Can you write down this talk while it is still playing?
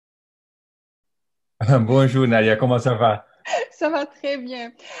Bonjour Nadia, comment ça va? Ça va très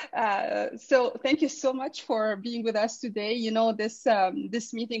bien. So thank you so much for being with us today. You know,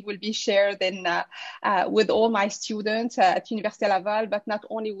 this meeting will be shared with all my students at Université Laval, but not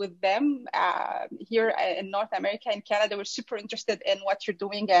only with them. Here in North America and Canada, we're super interested in what you're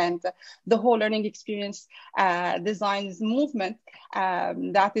doing and the whole learning experience designs movement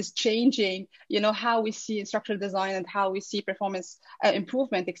that is changing. You know how we see instructional design and how we see performance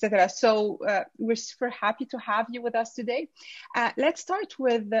improvement, etc. So we're super happy to have you with us today. Let's start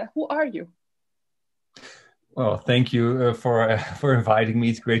with who are you? Well, thank you for for inviting me.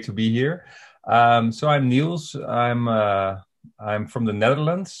 It's great to be here. So I'm Niels. I'm from the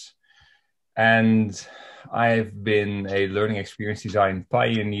Netherlands, and I've been a learning experience design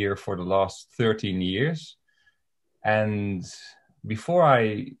pioneer for the last 13 years. And before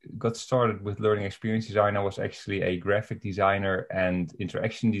I got started with learning experience design, I was actually a graphic designer and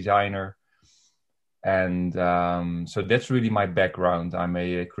interaction designer. And so that's really my background. I'm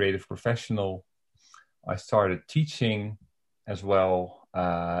a creative professional. I started teaching as well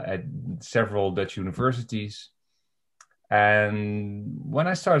at several Dutch universities. And when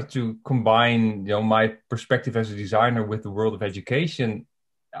I started to combine, my perspective as a designer with the world of education,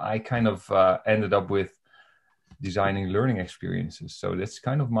 I kind of ended up with designing learning experiences. So that's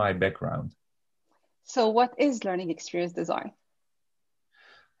kind of my background. So, what is learning experience design?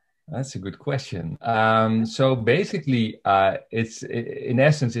 That's a good question. So basically, it's in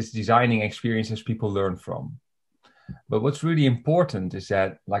essence, it's designing experiences people learn from. But what's really important is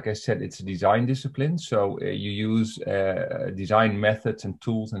that, like I said, it's a design discipline. So you use design methods and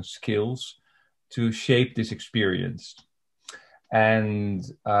tools and skills to shape this experience. And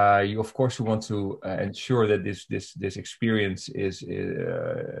you, of course, you want to ensure that this experience is,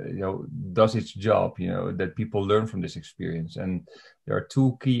 does its job. That people learn from this experience. And there are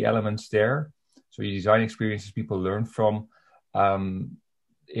two key elements there. So you design experiences people learn from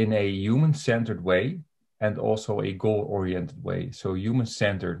in a human-centered way and also a goal-oriented way. So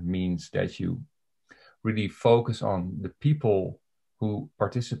human-centered means that you really focus on the people who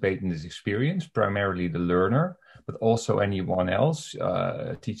participate in this experience, primarily the learner, but also anyone else,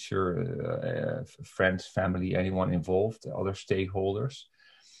 teacher, friends, family, anyone involved, other stakeholders.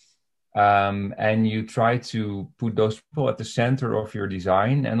 And you try to put those people at the center of your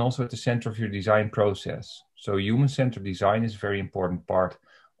design and also at the center of your design process. So human-centered design is a very important part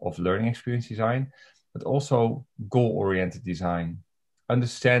of learning experience design, but also goal-oriented design,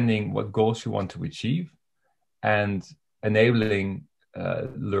 understanding what goals you want to achieve and enabling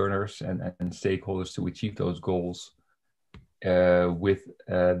learners and stakeholders to achieve those goals with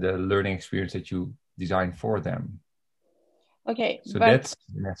the learning experience that you design for them. Okay, So but that's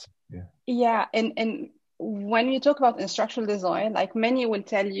yeah. yeah, and when you talk about instructional design, like many will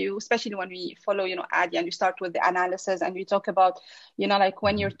tell you, especially when we follow, ADI and we start with the analysis and we talk about, like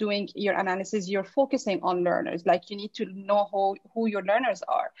when you're Mhm. doing your analysis, you're focusing on learners. Like you need to know who your learners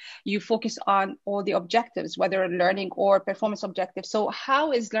are. You focus on all the objectives, whether learning or performance objectives. So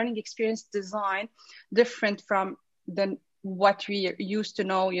how is learning experience design different from the what we used to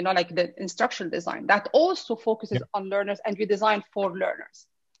know, like the instructional design that also focuses Yeah. on learners and we design for learners?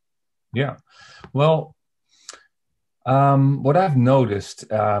 Yeah. Well, what I've noticed,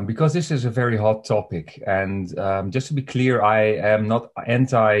 because this is a very hot topic, and just to be clear, I am not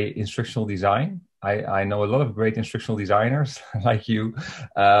anti-instructional design. I know a lot of great instructional designers like you.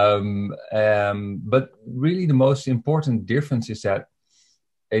 But really, the most important difference is that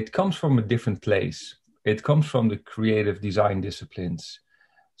it comes from a different place. It comes from the creative design disciplines.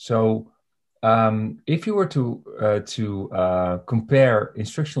 So, if you were to compare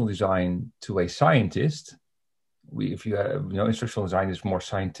instructional design to a scientist, if you have, instructional design is more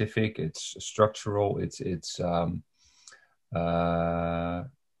scientific, it's structural, uh,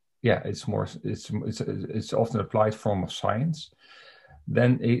 yeah, it's often applied form of science.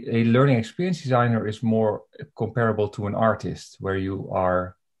 Then a learning experience designer is more comparable to an artist, where you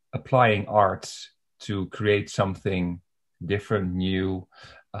are applying arts to create something different, new,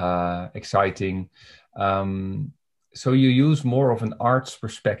 exciting. So you use more of an arts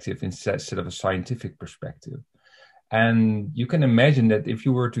perspective instead of a scientific perspective. And you can imagine that if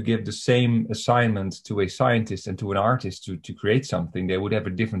you were to give the same assignment to a scientist and to an artist to create something, they would have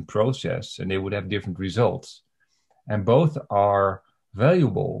a different process and they would have different results. And both are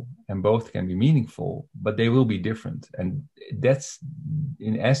valuable and both can be meaningful, but they will be different. And that's,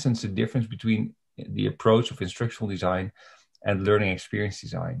 in essence, the difference between the approach of instructional design and learning experience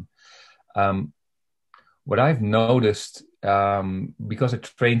design. Um, what I've noticed, because I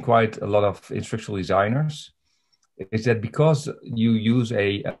train quite a lot of instructional designers, is that because you use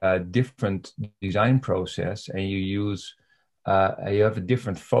a different design process and you have a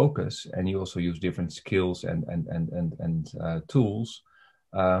different focus, and you also use different skills and tools,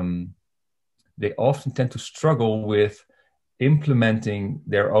 they often tend to struggle with implementing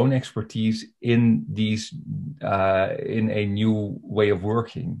their own expertise in in a new way of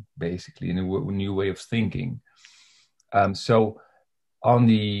working, basically in a new way of thinking. So on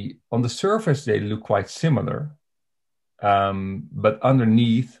the surface, they look quite similar, but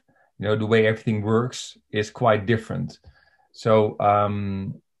underneath, the way everything works is quite different. So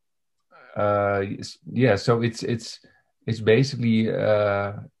so it's basically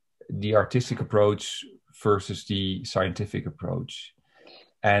the artistic approach versus the scientific approach.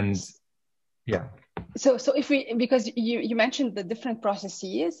 And yeah. So if because you mentioned the different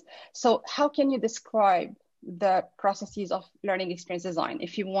processes, so how can you describe the processes of learning experience design?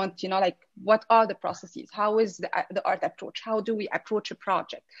 If you want, like, what are the processes? How is the art approach? How do we approach a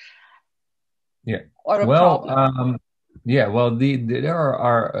project? Yeah. Or a well, problem? there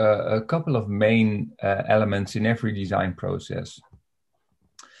are a couple of main elements in every design process.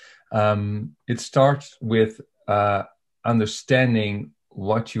 It starts with understanding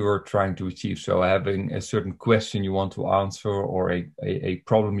what you're trying to achieve. So having a certain question you want to answer, or a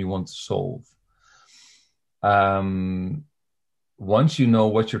problem you want to solve. Once you know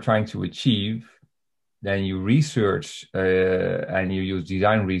what you're trying to achieve, then you research, and you use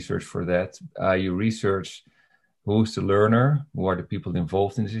design research for that. You research who's the learner, who are the people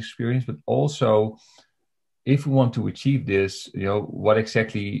involved in this experience, but also, if you want to achieve this, what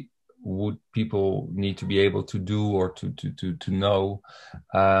exactly would people need to be able to do or to know.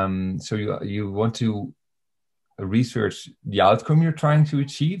 So you want to research the outcome you're trying to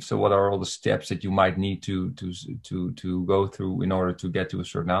achieve. So what are all the steps that you might need to go through in order to get to a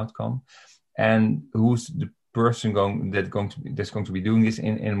certain outcome, and who's the person that's going to be doing this,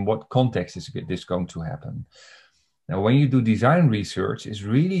 in what context is this going to happen. Now, when you do design research, it's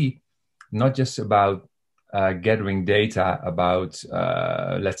really not just about gathering data about,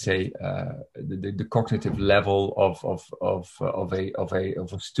 let's say, the cognitive level of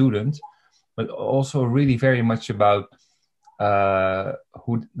a student, but also really very much about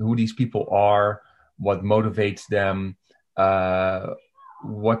who these people are, what motivates them,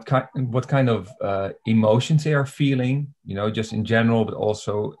 what kind of emotions they are feeling, just in general, but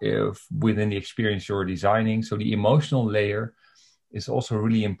also within the experience you're designing. So the emotional layer is also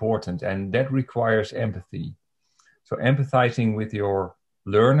really important, and that requires empathy. So empathizing with your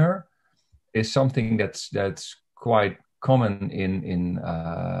learner is something that's quite common in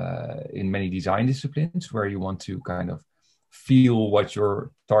many design disciplines, where you want to kind of feel what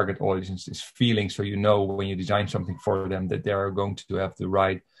your target audience is feeling, so when you design something for them that they are going to have the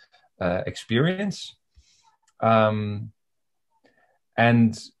right experience.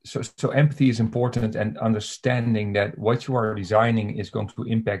 And so empathy is important, and understanding that what you are designing is going to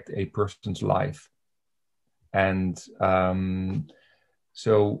impact a person's life. And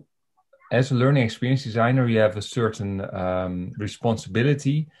so as a learning experience designer, you have a certain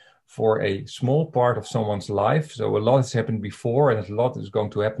responsibility for a small part of someone's life. So a lot has happened before, and a lot is going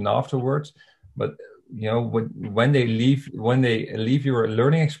to happen afterwards. But when they leave your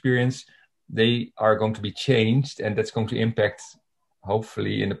learning experience, they are going to be changed, and that's going to impact,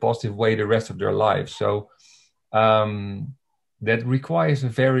 hopefully in a positive way, the rest of their lives. So that requires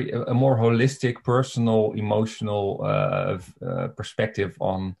a more holistic, personal, emotional perspective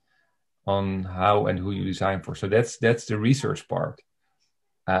on how and who you design for. So that's the research part.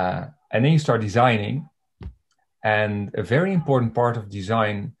 And then you start designing. And a very important part of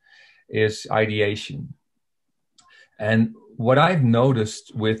design is ideation. And what I've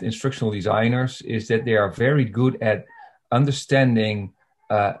noticed with instructional designers is that they are very good at understanding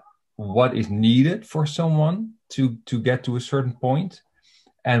what is needed for someone to get to a certain point,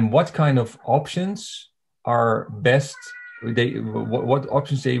 and what kind of options are best. What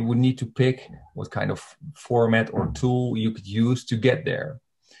options they would need to pick, what kind of format or tool you could use to get there.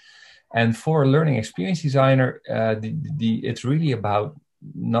 And for a learning experience designer, it's really about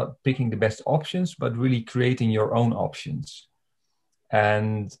not picking the best options, but really creating your own options.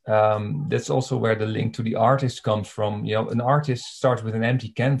 And that's also where the link to the artist comes from. An artist starts with an empty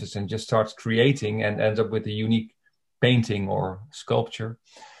canvas and just starts creating, and ends up with a unique painting or sculpture.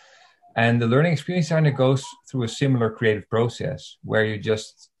 And the learning experience designer goes through a similar creative process, where you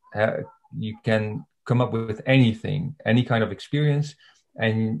can come up with anything, any kind of experience,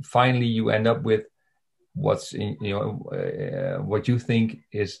 and finally you end up with what you think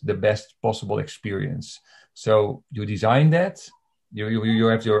is the best possible experience. So you design that, you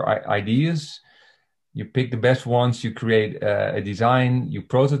have your ideas, You pick the best ones, you create a design, you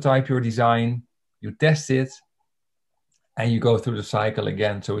prototype your design, you test it, and you go through the cycle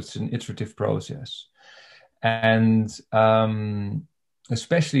again. So it's an iterative process. And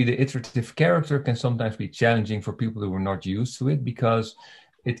especially the iterative character can sometimes be challenging for people who are not used to it, because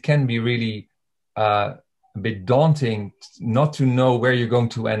it can be really a bit daunting not to know where you're going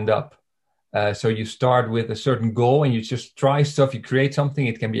to end up. So you start with a certain goal and you just try stuff, you create something,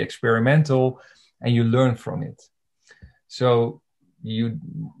 it can be experimental, and you learn from it. So you,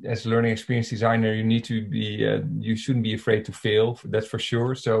 as a learning experience designer, you need to be, you shouldn't be afraid to fail, that's for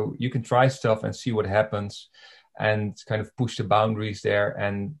sure. So you can try stuff and see what happens and kind of push the boundaries there.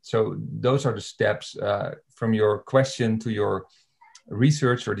 And so those are the steps from your question to your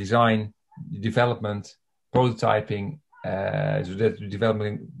research or design, development, prototyping, so that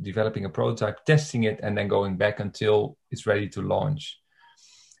developing a prototype, testing it, and then going back until it's ready to launch.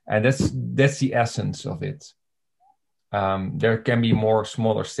 And that's the essence of it. There can be more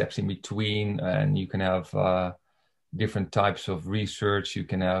smaller steps in between, and you can have different types of research. You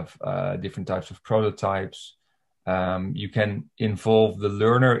can have different types of prototypes. You can involve the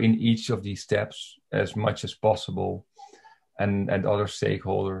learner in each of these steps as much as possible, and other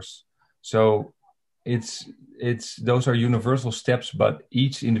stakeholders. So it's those are universal steps, but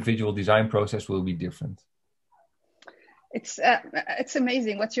each individual design process will be different. It's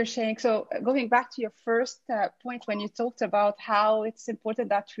amazing what you're saying. So going back to your first point, when you talked about how it's important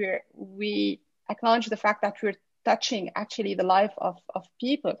that we acknowledge the fact that we're touching actually the life of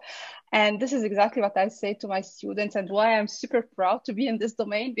people. And this is exactly what I say to my students, and why I'm super proud to be in this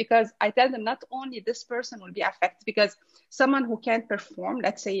domain, because I tell them not only this person will be affected, because someone who can't perform,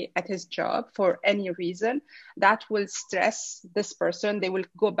 let's say at his job for any reason, that will stress this person. They will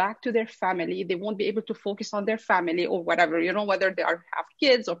go back to their family. They won't be able to focus on their family or whatever, whether they have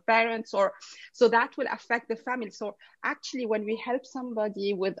kids or parents, or so that will affect the family. So actually, when we help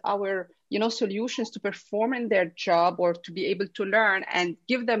somebody with our solutions to perform in their job, or to be able to learn and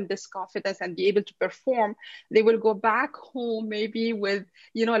give them this confidence and be able to perform, they will go back home maybe with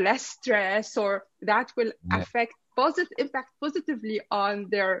less stress, or that will impact positively on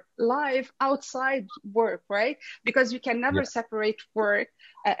their life outside work, right? Because you can never separate work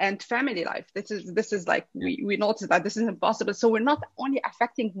and family life. This is like we notice that this is impossible. So we're not only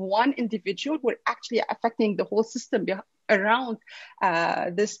affecting one individual, we're actually affecting the whole system around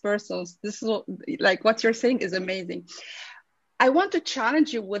this person's. This is like what you're saying is amazing. I want to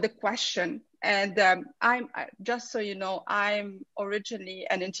challenge you with a question. And I'm just so you know, I'm originally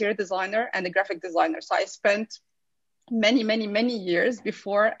an interior designer and a graphic designer. So I spent many years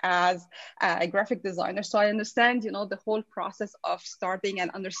before as a graphic designer. So I understand, the whole process of starting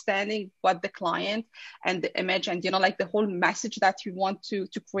and understanding what the client and the image and, like the whole message that you want to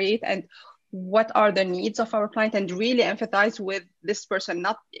create, and what are the needs of our client, and really empathize with this person,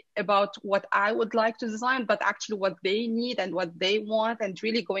 not about what I would like to design, but actually what they need and what they want, and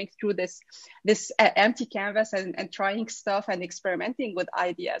really going through this empty canvas and trying stuff and experimenting with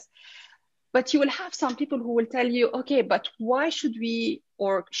ideas. But you will have some people who will tell you, okay, but why should we,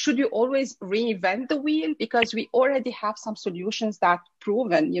 or should you always reinvent the wheel? Because we already have some solutions that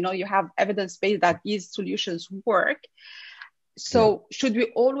proven, you have evidence-based that these solutions work. So should we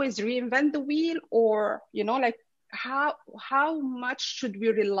always reinvent the wheel, or, like how much should we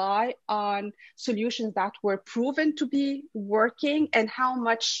rely on solutions that were proven to be working, and how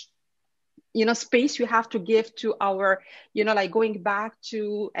much space you have to give to our, like going back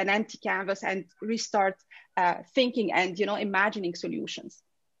to an empty canvas and restart thinking and, imagining solutions?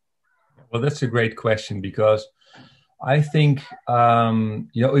 Well, that's a great question, because I think,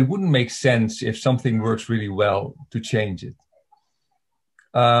 it wouldn't make sense if something works really well to change it.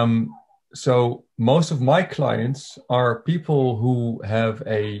 So most of my clients are people who have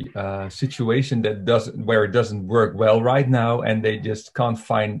a situation where it doesn't work well right now, and they just can't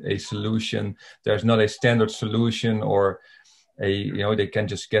find a solution. There's not a standard solution, or they can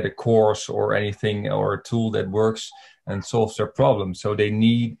just get a course or anything, or a tool that works and solves their problem. So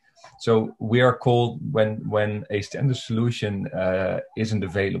so we are called when a standard solution isn't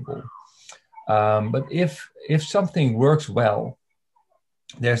available. But if something works well,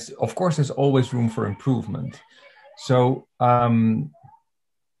 there's always room for improvement. So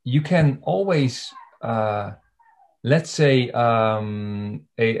you can always, let's say, from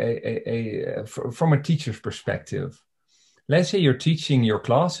a teacher's perspective, let's say you're teaching your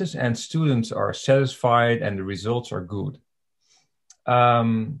classes and students are satisfied and the results are good.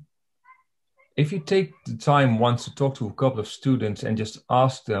 If you take the time once to talk to a couple of students and just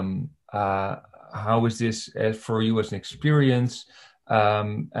ask them, how is this for you as an experience?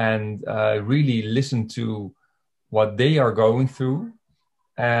 and really listen to what they are going through.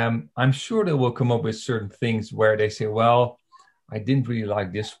 I'm sure they will come up with certain things where they say, well, I didn't really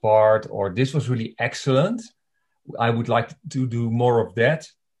like this part, or this was really excellent. I would like to do more of that.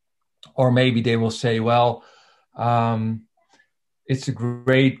 Or maybe they will say, well, it's a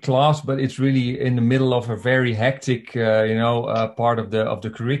great class, but it's really in the middle of a very hectic, part of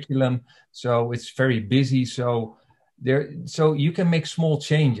the curriculum. So it's very busy. So you can make small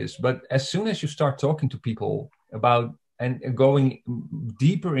changes, but as soon as you start talking to people about and going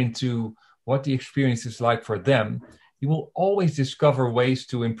deeper into what the experience is like for them, you will always discover ways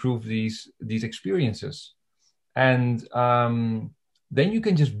to improve these experiences, and then you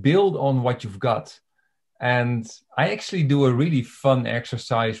can just build on what you've got. And I actually do a really fun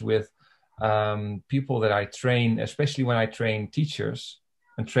exercise with people that I train, especially when I train teachers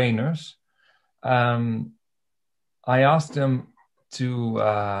and trainers. I ask them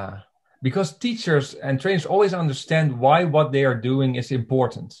to, because teachers and trainers always understand why what they are doing is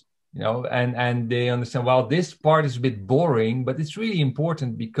important, and they understand, well, this part is a bit boring, but it's really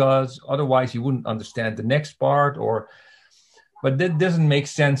important because otherwise you wouldn't understand the next part, but that doesn't make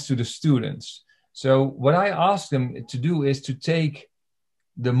sense to the students. So what I ask them to do is to take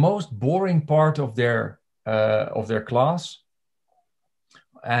the most boring part of their class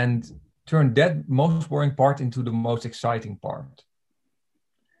and turn that most boring part into the most exciting part.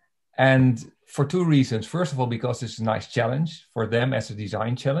 And for two reasons. First of all, because it's a nice challenge for them as a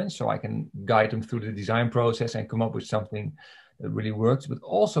design challenge, so I can guide them through the design process and come up with something that really works. But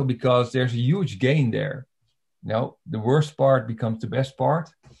also because there's a huge gain there. The worst part becomes the best part.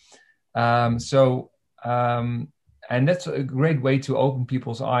 And that's a great way to open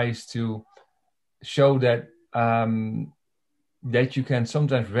people's eyes to show that that you can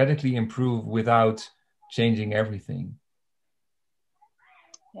sometimes radically improve without changing everything.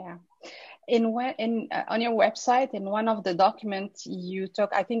 Yeah. On your website, in one of the documents you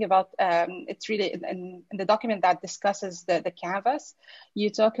talk, I think about it's really in the document that discusses the canvas, you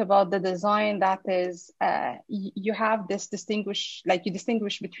talk about the design that is you have this you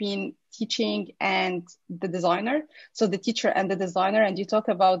distinguish between teaching and the designer, so the teacher and the designer, and you talk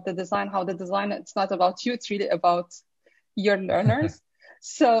about the design, how the design, it's not about you, it's really about your learners.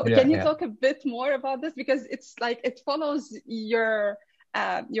 So can you talk a bit more about this, because it's like it follows your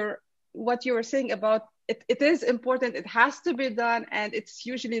what you were saying about it is important, it has to be done, and it's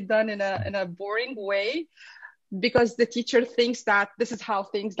usually done in a boring way because the teacher thinks that this is how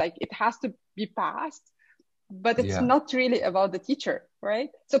things, like, it has to be passed, but it's not really about the teacher, right?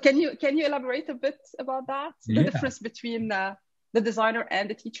 So can you elaborate a bit about that, the difference between the designer and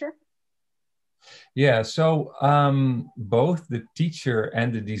the teacher? Yeah, so both the teacher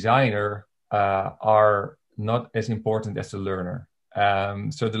and the designer are not as important as the learner.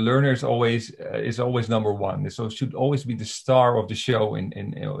 So the learner is always number one. So it should always be the star of the show in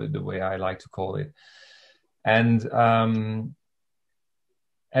the way I like to call it. And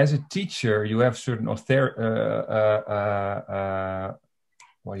as a teacher, you have certain authority.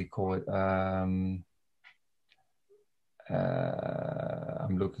 What do you call it? I'm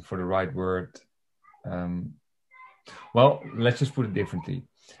looking for the right word. Well, let's just put it differently.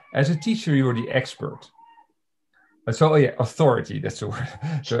 As a teacher, you're the expert. So authority, that's the word.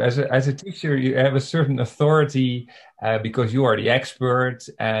 So as a teacher, you have a certain authority because you are the expert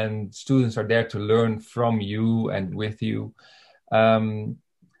and students are there to learn from you and with you. And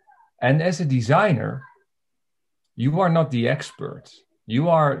as a designer, you are not the expert. You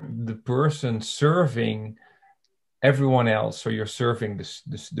are the person serving everyone else. So you're serving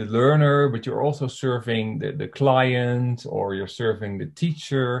the learner, but you're also serving the client, or you're serving the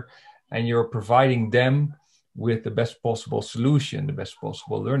teacher, and you're providing them with the best possible solution, the best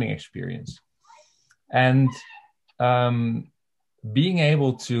possible learning experience. And being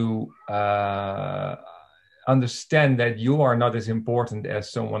able to understand that you are not as important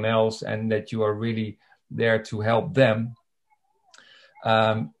as someone else and that you are really there to help them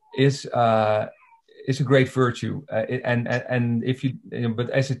is a great virtue. And if but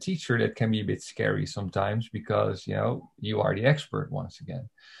as a teacher, that can be a bit scary sometimes because, you are the expert once again.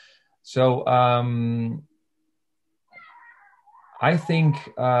 So I think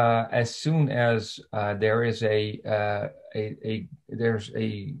as soon as there is there's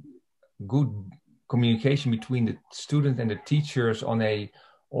a good communication between the student and the teachers on a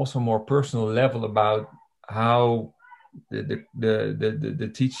also more personal level about how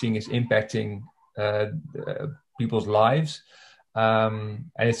the teaching is impacting people's lives, and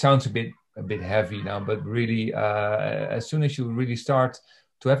it sounds a bit heavy now, but really as soon as you really start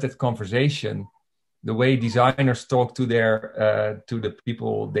to have that conversation, the way designers talk to their to the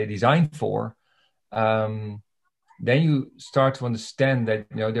people they design for, then you start to understand that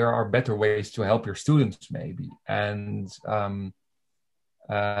there are better ways to help your students maybe, and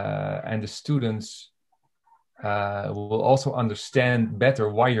the students will also understand better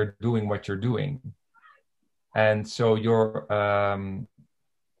why you're doing what you're doing, and so your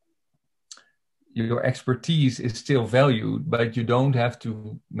expertise is still valued, but you don't have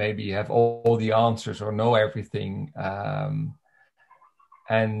to maybe have all the answers or know everything,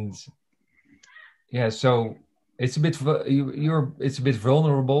 and yeah, so it's a bit it's a bit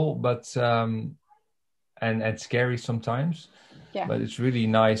vulnerable, but and scary sometimes. Yeah. But it's really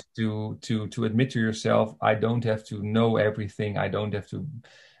nice to admit to yourself, I don't have to know everything. I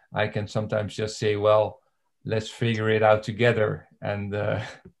can sometimes just say, well, let's figure it out together, and that's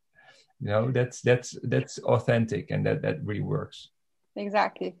authentic, and that really works.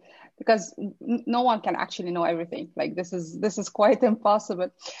 Exactly, because no one can actually know everything. Like this is quite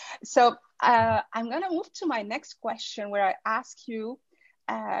impossible. So I'm gonna move to my next question, where I ask you,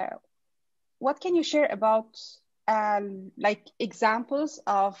 what can you share about like examples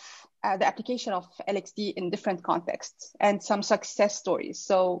of the application of LXD in different contexts and some success stories?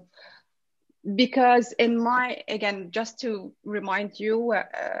 So because again, just to remind you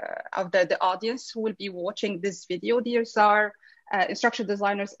of the audience who will be watching this video, these are instructional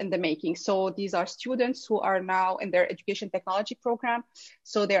designers in the making. So these are students who are now in their education technology program.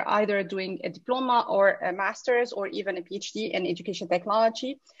 So they're either doing a diploma or a master's or even a PhD in education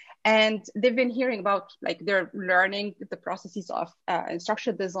technology. And they've been hearing about, like, they're learning the processes of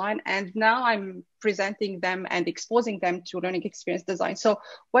instructional design. And now I'm presenting them and exposing them to learning experience design. So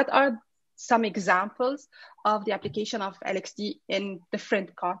what are some examples of the application of LXD in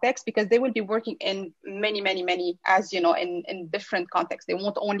different contexts? Because they will be working in many, as you know, in different contexts. They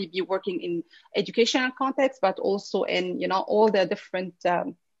won't only be working in educational contexts, but also in, all the different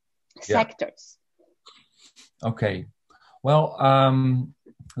sectors. Okay. Well,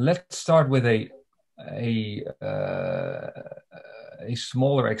 let's start with a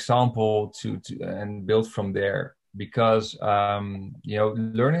smaller example and build from there. Because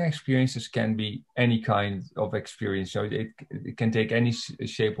learning experiences can be any kind of experience. So it can take any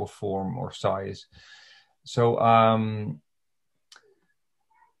shape or form or size. So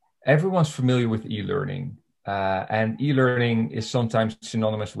everyone's familiar with e-learning, and e-learning is sometimes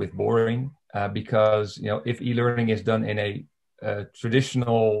synonymous with boring, because if e-learning is done in a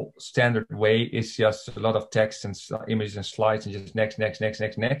traditional standard way, it's just a lot of text and images and slides and just next.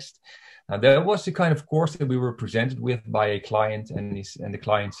 Now, that was the kind of course that we were presented with by a client, and the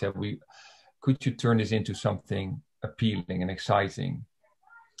client said, could you turn this into something appealing and exciting?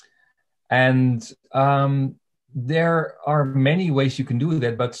 And there are many ways you can do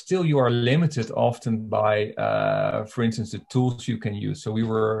that, but still you are limited often by, for instance, the tools you can use. So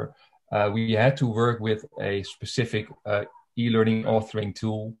we had to work with a specific e-learning authoring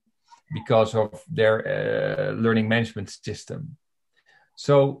tool because of their learning management system.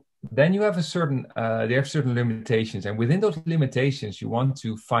 So then you have they have certain limitations, and within those limitations, you want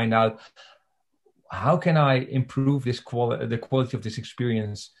to find out, how can I improve the quality of this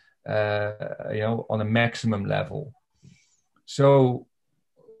experience, on a maximum level? So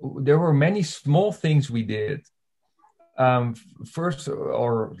there were many small things we did. First,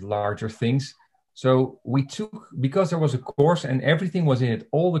 or larger things. So we took, because there was a course and everything was in it,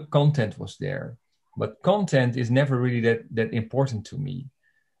 all the content was there, but content is never really that important to me.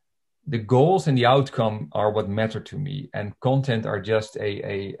 The goals and the outcome are what matter to me, and content are just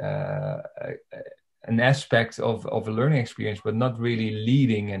an aspect of a learning experience, but not really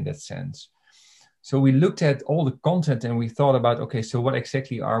leading in that sense. So we looked at all the content and we thought about, okay, so what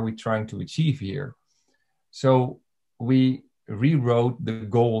exactly are we trying to achieve here? So we rewrote the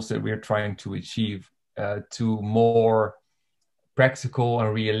goals that we're trying to achieve to more practical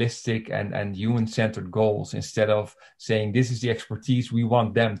and realistic and human-centered goals, instead of saying this is the expertise we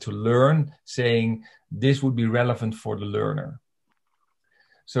want them to learn, saying this would be relevant for the learner.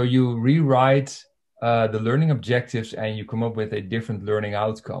 So you rewrite the learning objectives and you come up with a different learning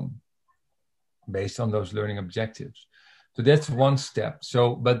outcome based on those learning objectives. So that's one step.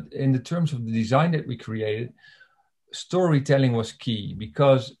 So, but in the terms of the design that we created, storytelling was key,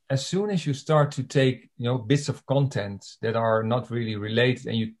 because as soon as you start to take bits of content that are not really related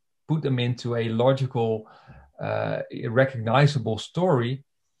and you put them into a logical, recognizable story,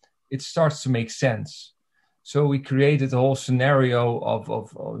 it starts to make sense. So we created a whole scenario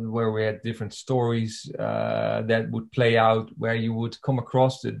of where we had different stories that would play out, where you would come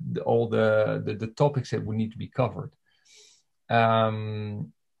across all the topics that would need to be covered.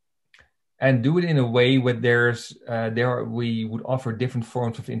 and do it in a way where we would offer different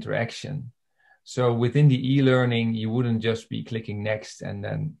forms of interaction. So within the e-learning, you wouldn't just be clicking next and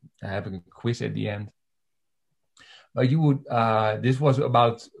then having a quiz at the end. But you would, this was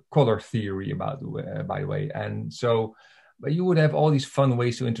about color theory, by the way. And so, but you would have all these fun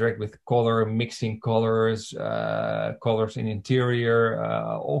ways to interact with color, mixing colors, colors in interior,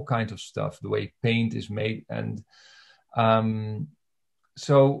 all kinds of stuff, the way paint is made. And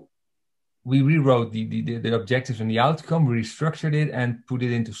so we rewrote the objectives and the outcome, restructured it and put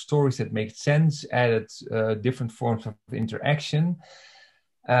it into stories that made sense, added different forms of interaction,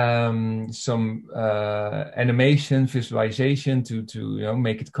 some animation, visualization to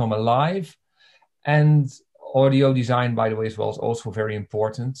make it come alive. And audio design, by the way, as well, is also very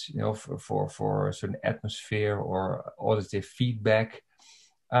important, for a certain atmosphere or auditive feedback.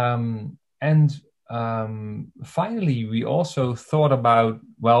 Finally, we also thought about,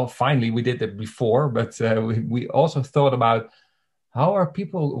 we did that before, but we also thought about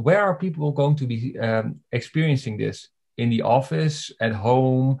where are people going to be experiencing this? In the office, at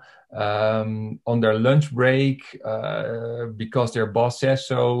home, on their lunch break, because their boss says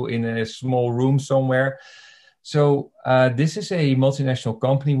so, in a small room somewhere. So this is a multinational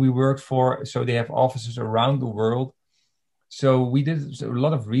company we worked for, so they have offices around the world. So we did a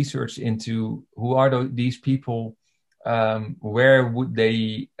lot of research into who are these people, where would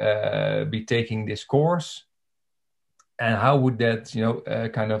they be taking this course, and how would that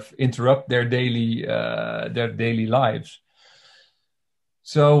kind of interrupt their daily lives.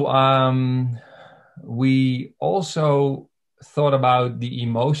 So we also thought about the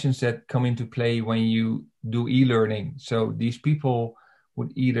emotions that come into play when you do e-learning. So these people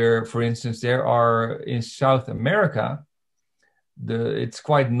would either, for instance, there are in South America, it's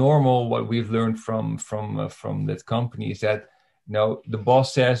quite normal what we've learned from that company is that the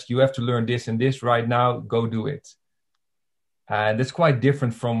boss says you have to learn this and this right now, go do it. And that's quite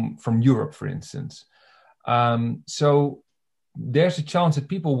different from Europe, for instance. So there's a chance that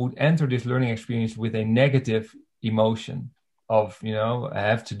people would enter this learning experience with a negative emotion of, I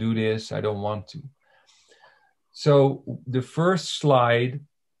have to do this, I don't want to. So the first slide,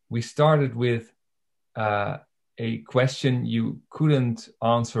 we started with a question you couldn't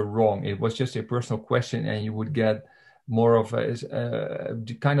answer wrong. It was just a personal question, and you would get more of a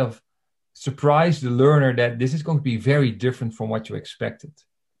kind of surprise the learner that this is going to be very different from what you expected.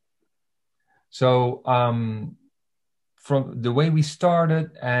 So from the way we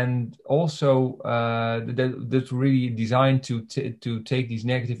started, and also that's really designed to take these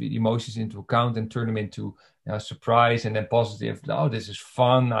negative emotions into account and turn them into surprise and then positive. Oh, this is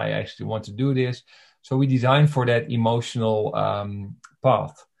fun, I actually want to do this. So we designed for that emotional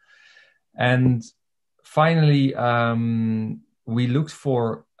path. And finally, we looked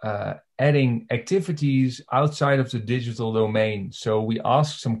for adding activities outside of the digital domain. So we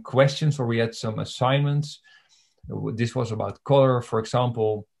asked some questions, or we had some assignments. This was about color, for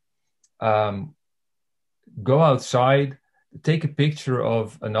example. Go outside, take a picture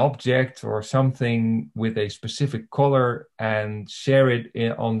of an object or something with a specific color and share it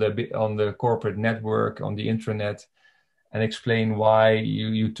on the corporate network, on the intranet, and explain why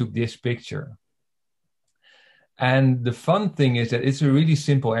you took this picture. And the fun thing is that it's a really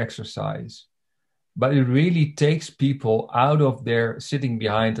simple exercise, but it really takes people out of their sitting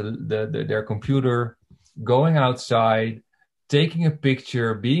behind their computer, going outside, taking a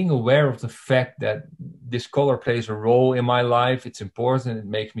picture, being aware of the fact that this color plays a role in my life. It's important. It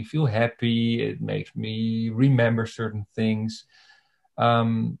makes me feel happy. It makes me remember certain things.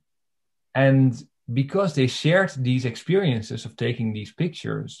 And because they shared these experiences of taking these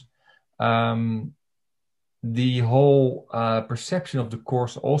pictures, the whole perception of the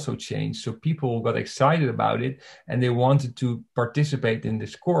course also changed. So people got excited about it, and they wanted to participate in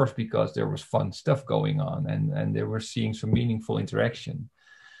this course because there was fun stuff going on, and they were seeing some meaningful interaction.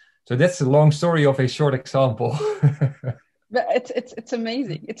 So that's the long story of a short example. But it's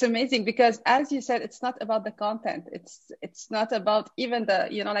amazing. It's amazing because, as you said, it's not about the content. It's not about even the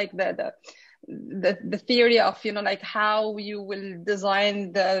the theory of how you will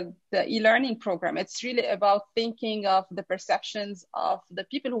design the e-learning program. It's really about thinking of the perceptions of the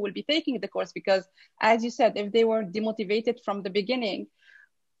people who will be taking the course, because as you said, if they were demotivated from the beginning,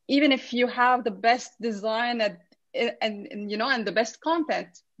 even if you have the best design and the best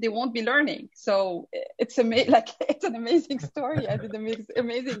content, they won't be learning. So it's it's an amazing story and an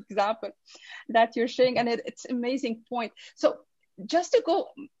amazing example that you're sharing, and it's amazing point. So just to go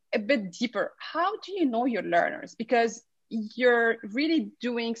a bit deeper, how do you know your learners? Because you're really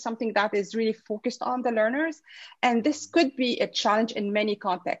doing something that is really focused on the learners. And this could be a challenge in many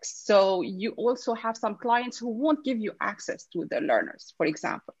contexts. So you also have some clients who won't give you access to the learners, for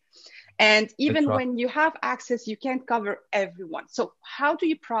example. And even right. when you have access, you can't cover everyone. So how do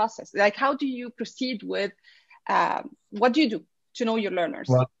you process? Like, how do you proceed with, what do you do to know your learners?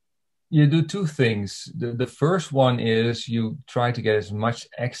 Well, you do two things. The first one is you try to get as much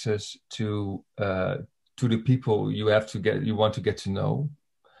access to the people you want to get to know.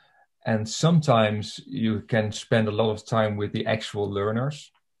 And sometimes you can spend a lot of time with the actual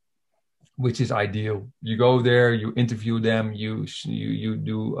learners, which is ideal. You go there, you interview them, you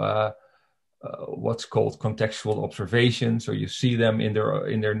do what's called contextual observation. So you see them in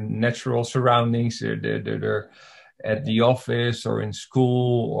their natural surroundings. They're at the office or in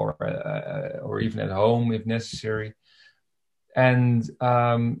school or even at home if necessary. And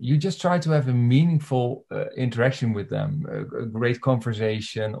you just try to have a meaningful interaction with them, a great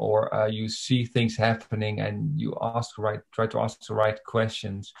conversation, or you see things happening and you try to ask the right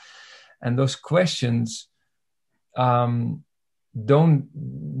questions. And those questions don't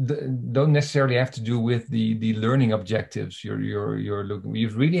necessarily have to do with the learning objectives you're looking. You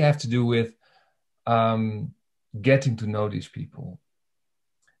really have to do with getting to know these people.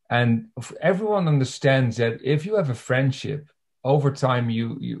 And everyone understands that if you have a friendship, over time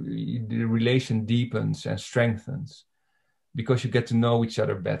the relation deepens and strengthens because you get to know each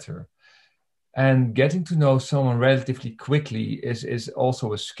other better. And getting to know someone relatively quickly is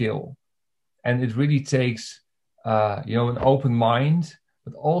also a skill. And it really takes an open mind,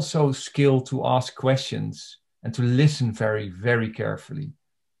 but also skill to ask questions and to listen very, very carefully.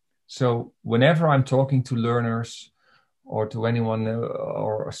 So whenever I'm talking to learners or to anyone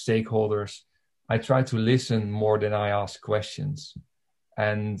or stakeholders, I try to listen more than I ask questions.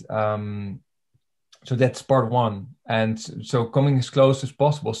 And so that's part one. And so coming as close as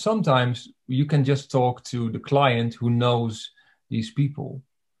possible. Sometimes you can just talk to the client who knows these people.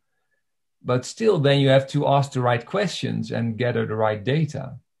 But still, then you have to ask the right questions and gather the right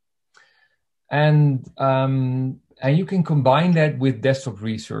data. And you can combine that with desktop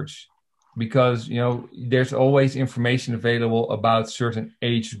research, because there's always information available about certain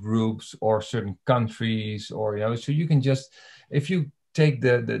age groups or certain countries, or so you can just, if you take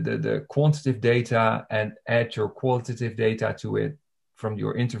the quantitative data and add your qualitative data to it from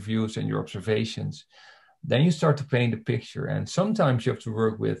your interviews and your observations, then you start to paint a picture. And sometimes you have to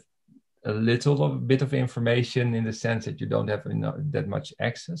work with a little bit of information in the sense that you don't have that much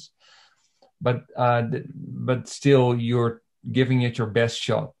access, but still you're giving it your best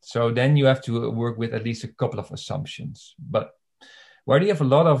shot. So then you have to work with at least a couple of assumptions. But whether you have a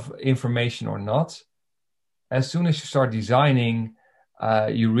lot of information or not, as soon as you start designing,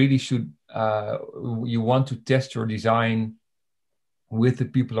 you really should, you want to test your design with the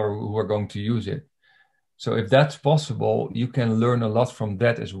people who are going to use it. So if that's possible, you can learn a lot from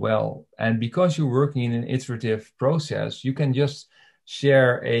that as well. And because you're working in an iterative process, you can just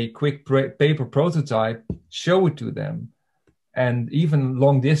share a quick paper prototype, show it to them, and even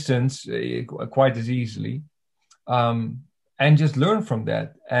long distance quite as easily. And just learn from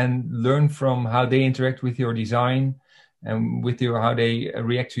that and learn from how they interact with your design and with how they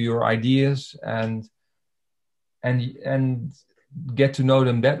react to your ideas and get to know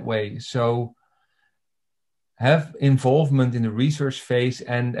them that way. So have involvement in the research phase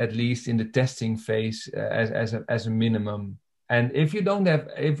and at least in the testing phase as a minimum. And if you don't have,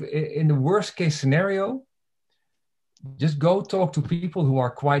 if in the worst case scenario, just go talk to people who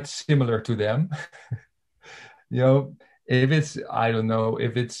are quite similar to them. If it's, I don't know,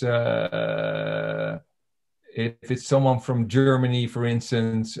 if it's someone from Germany, for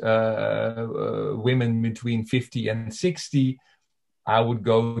instance, women between 50 and 60, I would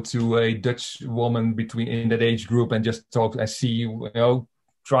go to a Dutch woman in that age group and just talk and see,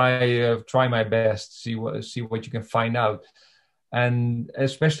 try my best, see what you can find out. And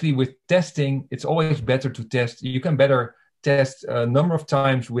especially with testing, it's always better to test. You can better test a number of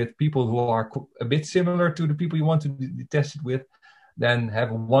times with people who are a bit similar to the people you want to test it with, than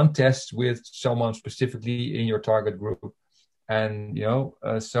have one test with someone specifically in your target group. And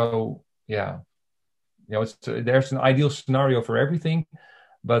so yeah, there's an ideal scenario for everything,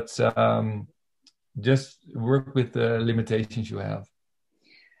 but just work with the limitations you have.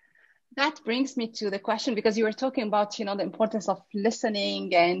 That brings me to the question, because you were talking about, the importance of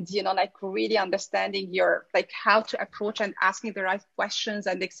listening and, like really understanding how to approach and asking the right questions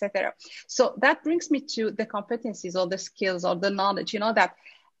and etc. So that brings me to the competencies or the skills or the knowledge, that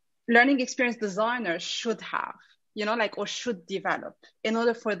learning experience designers should have. like, or should develop in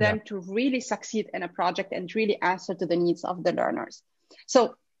order for Yeah. them to really succeed in a project and really answer to the needs of the learners.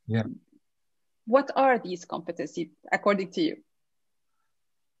 So Yeah. what are these competencies according to you?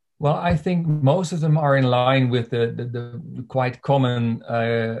 Well, I think most of them are in line with the quite common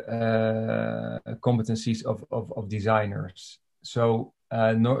competencies of designers. So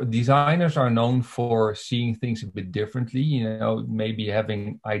designers are known for seeing things a bit differently, maybe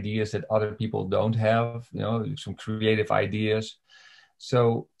having ideas that other people don't have, some creative ideas.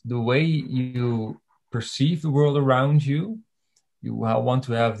 So the way you perceive the world around you, you want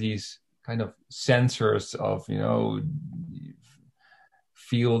to have these kind of sensors of,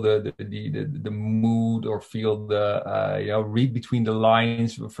 feel the mood, or feel read between the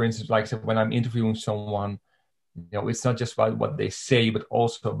lines. For instance, like I said, when I'm interviewing someone, it's not just about what they say, but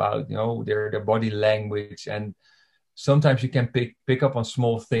also about their body language. And sometimes you can pick up on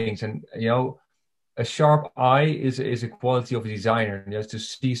small things. And a sharp eye is a quality of a designer, to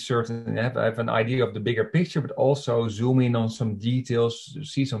see certain, have an idea of the bigger picture, but also zoom in on some details,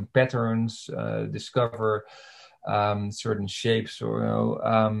 see some patterns, discover certain shapes, or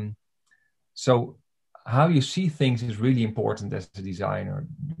so how you see things is really important as a designer.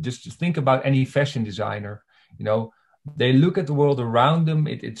 Just think about any fashion designer. They look at the world around them,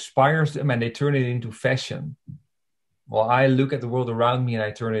 it inspires them, and they turn it into fashion. Well, I look at the world around me and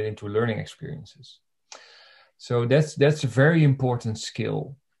I turn it into learning experiences. So that's a very important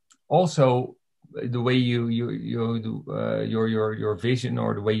skill. Also, the way you do your vision,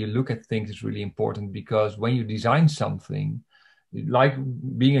 or the way you look at things, is really important, because when you design something, like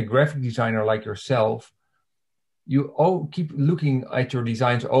being a graphic designer like yourself, you keep looking at your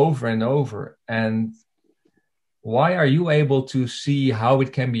designs over and over. And why are you able to see how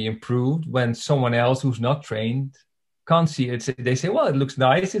it can be improved when someone else who's not trained can't see it? They say, well, it looks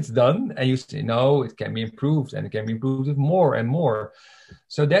nice, it's done. And you say, no, it can be improved, and it can be improved with more and more.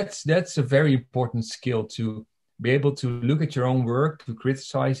 So that's a very important skill, to be able to look at your own work, to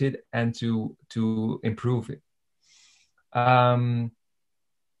criticize it, and to improve it.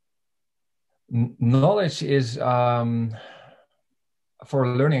 Knowledge is, for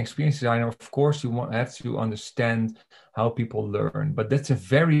a learning experience designer, of course, you have to understand how people learn, but that's a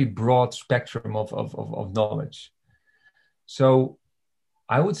very broad spectrum of knowledge. So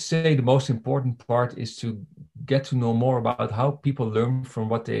I would say the most important part is to get to know more about how people learn from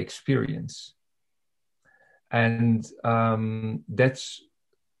what they experience. And that's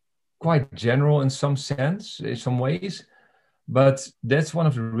quite general in some sense, in some ways. But that's one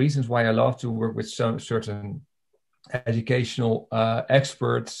of the reasons why I love to work with some certain educational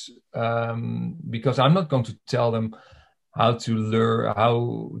experts, because I'm not going to tell them how to learn,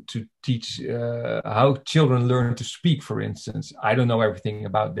 how to teach, how children learn to speak, for instance. I don't know everything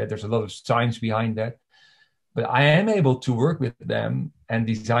about that. There's a lot of science behind that. But I am able to work with them and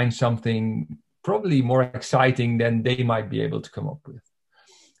design something probably more exciting than they might be able to come up with.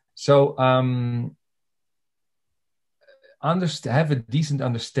 So have a decent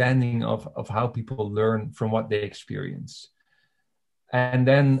understanding of how people learn from what they experience. And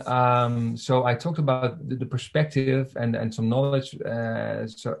then, so I talked about the perspective and some knowledge,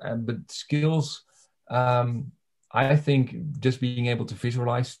 but skills, I think just being able to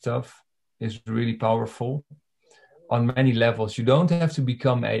visualize stuff is really powerful on many levels. You don't have to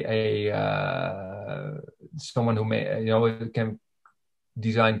become someone who can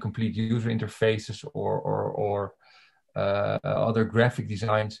design complete user interfaces or other graphic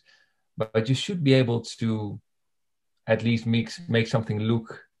designs, but you should be able to at least make something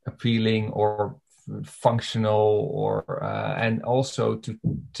look appealing or functional, or and also to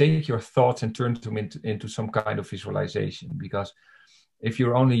take your thoughts and turn them into some kind of visualization. Because if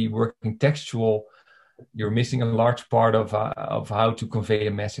you're only working textual, you're missing a large part of how to convey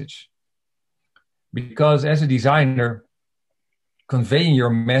a message. Because as a designer, conveying your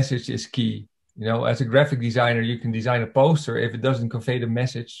message is key. As a graphic designer, you can design a poster. If it doesn't convey the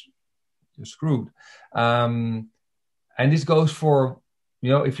message, you're screwed. And this goes for,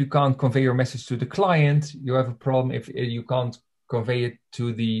 if you can't convey your message to the client, you have a problem. If you can't convey it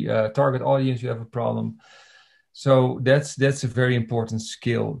to the target audience, you have a problem. So that's a very important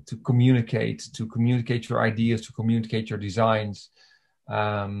skill, to communicate your ideas, to communicate your designs.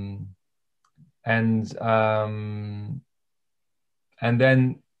 And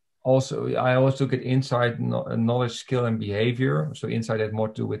then also, I always look at insight, knowledge, skill, and behavior. So insight has more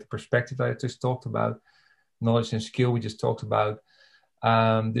to do with the perspective I just talked about. Knowledge and skill we just talked about.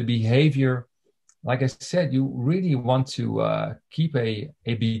 The behavior, like I said, you really want to keep a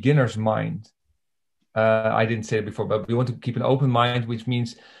beginner's mind. I didn't say it before, but we want to keep an open mind, which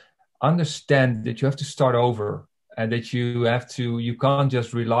means understand that you have to start over and that you can't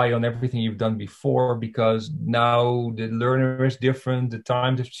just rely on everything you've done before, because now the learner is different, the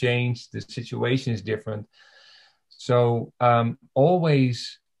times have changed, the situation is different. So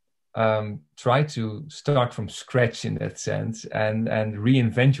always try to start from scratch in that sense, and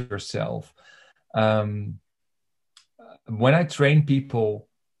reinvent yourself. Um, when I train people,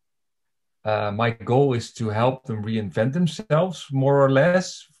 my goal is to help them reinvent themselves, more or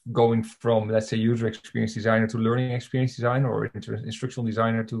less, going from, let's say, user experience designer to learning experience designer, or instructional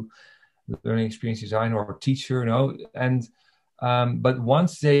designer to learning experience designer, or teacher, and but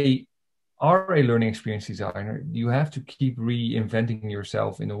once they are a learning experience designer, you have to keep reinventing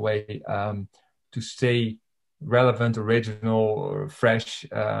yourself in a way, to stay relevant, original, or fresh.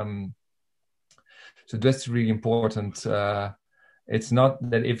 So that's really important. It's not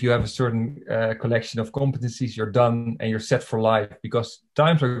that if you have a certain collection of competencies, you're done and you're set for life, because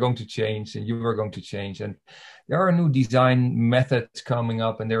times are going to change and you are going to change. And there are new design methods coming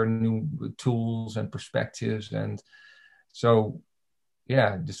up, and there are new tools and perspectives. And so,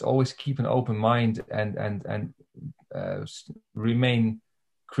 yeah, just always keep an open mind, and remain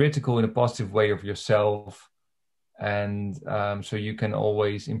critical in a positive way of yourself. And so you can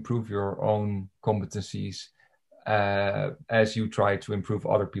always improve your own competencies, as you try to improve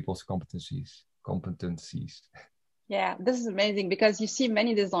other people's competencies. Yeah, this is amazing, because you see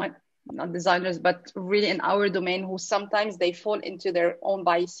many not designers, but really in our domain, who sometimes they fall into their own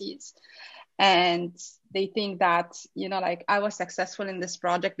biases, and they think that, like, I was successful in this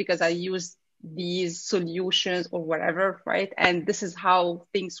project because I used these solutions or whatever, right? And this is how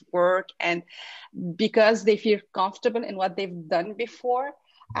things work. And because they feel comfortable in what they've done before,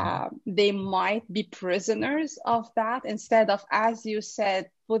 they might be prisoners of that, instead of, as you said,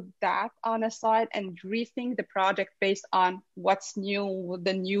 put that on a side and rethink the project based on what's new,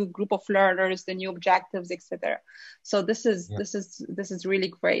 the new group of learners, the new objectives, etc. So this is really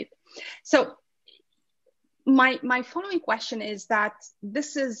great. So my following question is that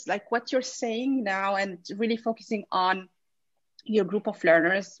this is like what you're saying now, and really focusing on your group of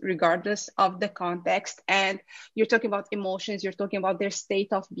learners regardless of the context, and you're talking about emotions, you're talking about their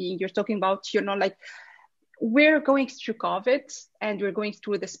state of being, you're talking about, like, we're going through COVID and we're going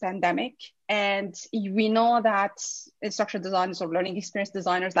through this pandemic, and we know that instructional designers or learning experience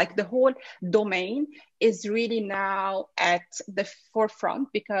designers, like the whole domain, is really now at the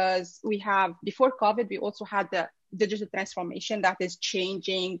forefront, because we have, before COVID, we also had the digital transformation that is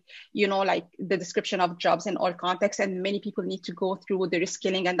changing, like the description of jobs in all contexts, and many people need to go through the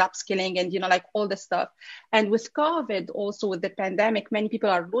reskilling and upskilling and, like all the stuff. And with COVID, also with the pandemic, many people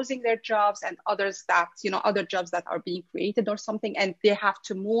are losing their jobs, and others that, other jobs that are being created or something, and they have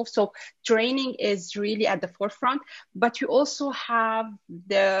to move. So training is really at the forefront, but you also have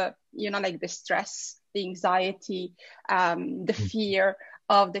the, like the stress, the anxiety, the fear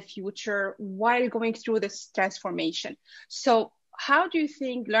of the future while going through this transformation. So how do you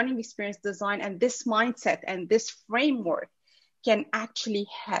think learning experience design and this mindset and this framework can actually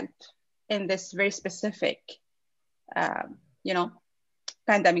help in this very specific,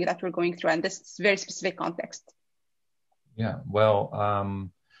 pandemic that we're going through, and this very specific context? Yeah, well,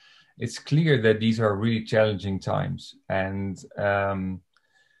 it's clear that these are really challenging times. And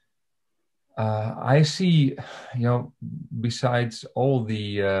I see, besides all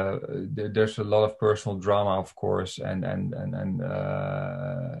there's a lot of personal drama, of course,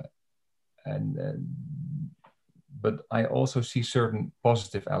 but I also see certain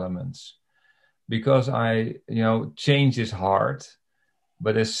positive elements, because change is hard,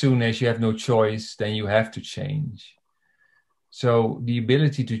 but as soon as you have no choice, then you have to change. So the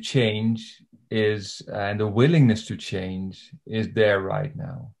ability to change and the willingness to change is there right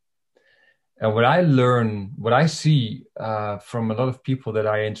now. And what I see from a lot of people that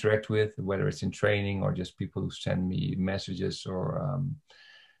I interact with, whether it's in training or just people who send me messages,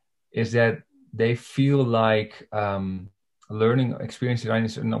 is that they feel like learning experience design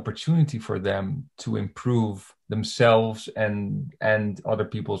is an opportunity for them to improve themselves and other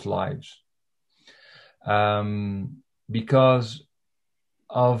people's lives, because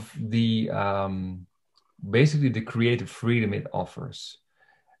of the basically the creative freedom it offers.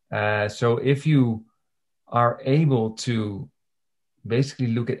 So if you are able to basically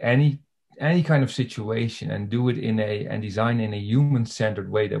look at any kind of situation and do it and design in a human-centered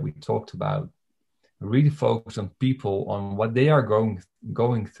way that we talked about, really focus on people, on what they are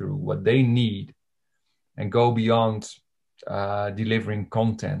going through, what they need, and go beyond delivering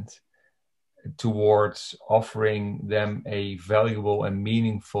content towards offering them a valuable and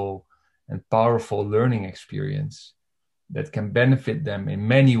meaningful and powerful learning experience, that can benefit them in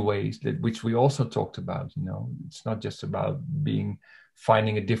many ways, which we also talked about. It's not just about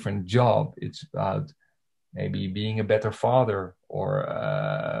finding a different job. It's about maybe being a better father or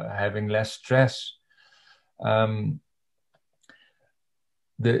having less stress.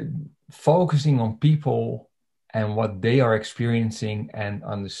 The focusing on people and what they are experiencing and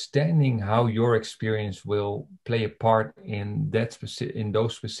understanding how your experience will play a part in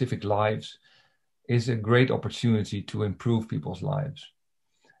those specific lives is a great opportunity to improve people's lives.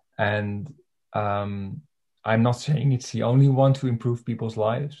 And I'm not saying it's the only one to improve people's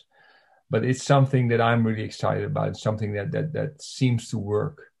lives, but it's something that I'm really excited about. It's something that seems to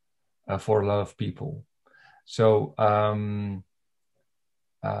work for a lot of people. So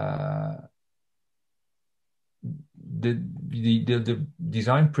the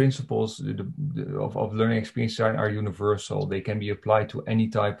design principles of learning experience design are universal. They can be applied to any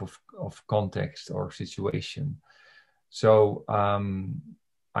type of context or situation. So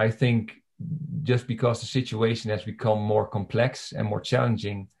I think just because the situation has become more complex and more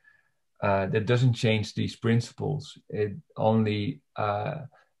challenging, that doesn't change these principles. It only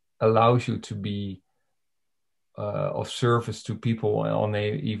allows you to be of service to people on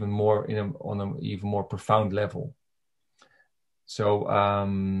an even more profound level. So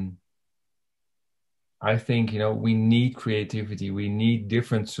I think we need creativity. We need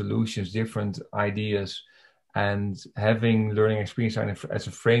different solutions, different ideas, and having learning experience as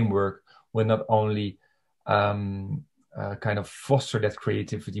a framework will not only kind of foster that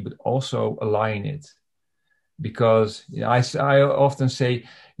creativity, but also align it. Because I often say,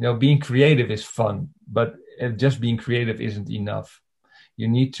 being creative is fun, but just being creative isn't enough. You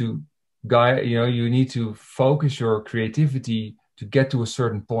need to you need to focus your creativity to get to a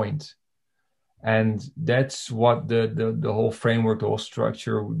certain point. And that's what the whole framework, the whole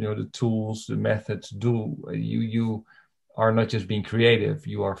structure, the tools, the methods do. You are not just being creative,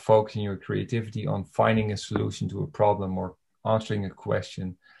 you are focusing your creativity on finding a solution to a problem or answering a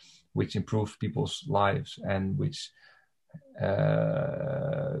question which improves people's lives and which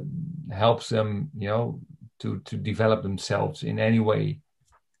helps them, to develop themselves in any way.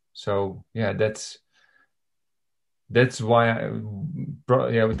 So yeah, that's why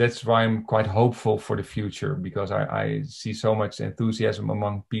I'm quite hopeful for the future, because I see so much enthusiasm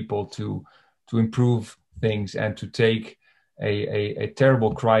among people to improve things and to take a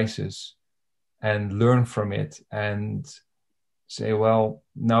terrible crisis and learn from it and say, well,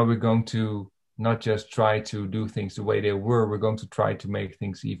 now we're going to not just try to do things the way they were, we're going to try to make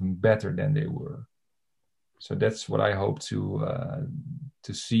things even better than they were. So that's what I hope to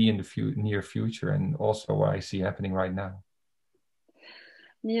see in the near future, and also what I see happening right now.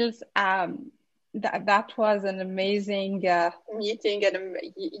 Niels, that was an amazing meeting, and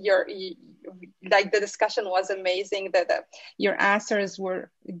the discussion was amazing. That your answers will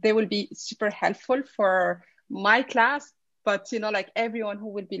be super helpful for my class, but everyone who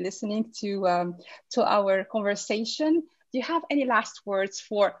will be listening to our conversation. Do you have any last words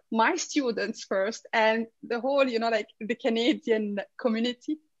for my students first and the whole, the Canadian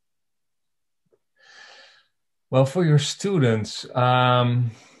community? Well, for your students,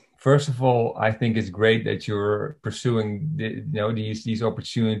 first of all, I think it's great that you're pursuing these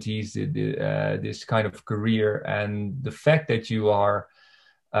opportunities, this kind of career, and the fact that you are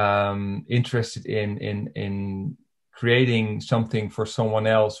interested in creating something for someone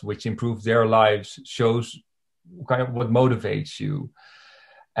else which improves their lives shows kind of what motivates you.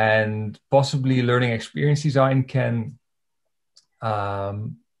 And possibly learning experience design can be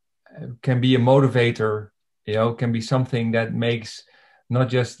a motivator, can be something that not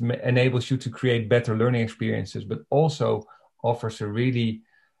just enables you to create better learning experiences, but also offers a really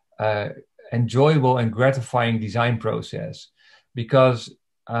enjoyable and gratifying design process. Because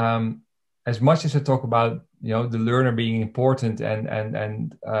as much as I talk about the learner being important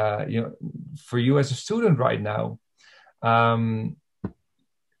and for you as a student right now,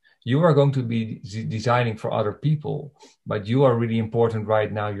 you are going to be designing for other people, but you are really important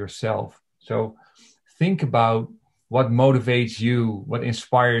right now yourself. So think about what motivates you, what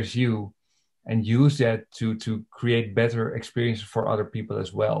inspires you, and use that to create better experiences for other people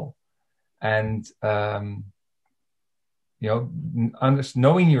as well. And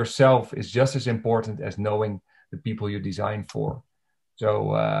knowing yourself is just as important as knowing the people you design for.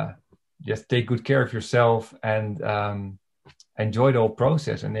 So just take good care of yourself and enjoy the whole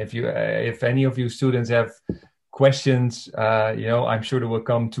process. And if any of you students have questions, I'm sure they will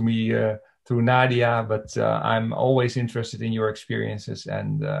come to me through Nadia, but I'm always interested in your experiences,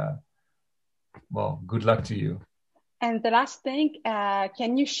 and well, good luck to you. And the last thing,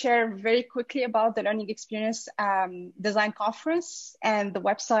 can you share very quickly about the Learning Experience Design Conference and the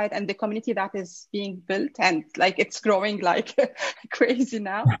website and the community that is being built and like it's growing like crazy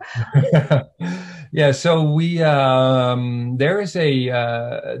now? Yeah, so we there is a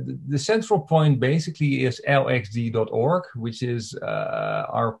the central point basically is LXD.org, which is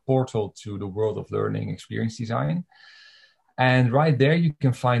our portal to the world of learning experience design. And right there, you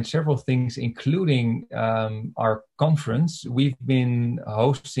can find several things, including our conference. We've been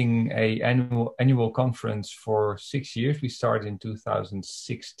hosting a annual conference for 6 years. We started in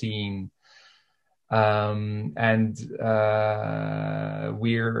 2016. So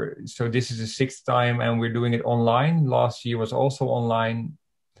this is the sixth time, and we're doing it online. Last year was also online.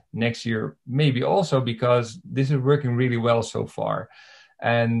 Next year, maybe also, because this is working really well so far.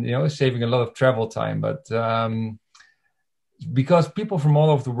 And, saving a lot of travel time. But because people from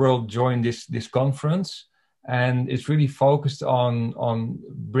all over the world join this conference, and it's really focused on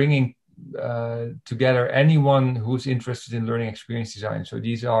bringing together anyone who's interested in learning experience design. So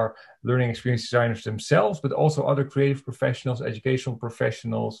these are learning experience designers themselves, but also other creative professionals, educational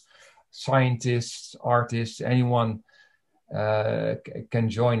professionals, scientists, artists, anyone can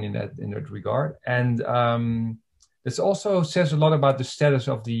join in that regard. And this also says a lot about the status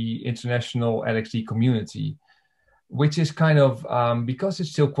of the international LXD community, which is kind of, because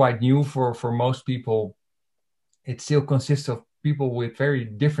it's still quite new for most people, it still consists of people with very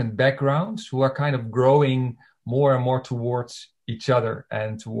different backgrounds who are kind of growing more and more towards each other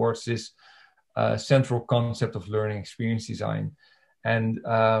and towards this central concept of learning experience design. And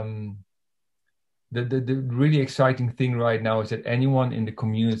the really exciting thing right now is that anyone in the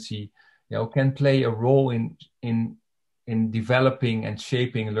community, can play a role in developing and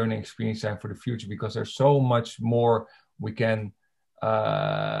shaping learning experience design for the future, because there's so much more we can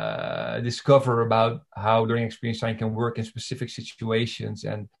discover about how learning experience design can work in specific situations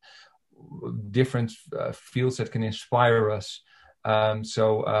and different fields that can inspire us.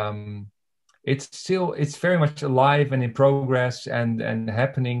 It's very much alive and in progress and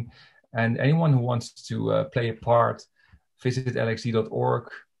happening. And anyone who wants to play a part, visit LXD.org,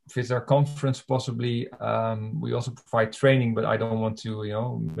 visit our conference possibly. We also provide training, but I don't want to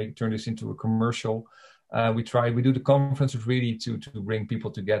turn this into a commercial. We do the conferences really to bring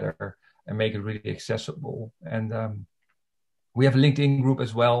people together and make it really accessible. And we have a LinkedIn group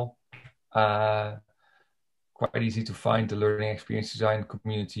as well. Quite easy to find, the Learning Experience Design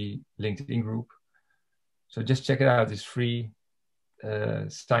Community LinkedIn group. So just check it out. It's free.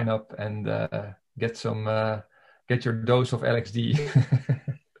 Sign up and get your dose of LXD.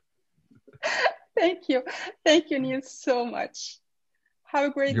 Thank you, Niels, so much. Have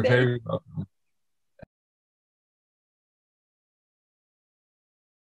a great day. You're very welcome.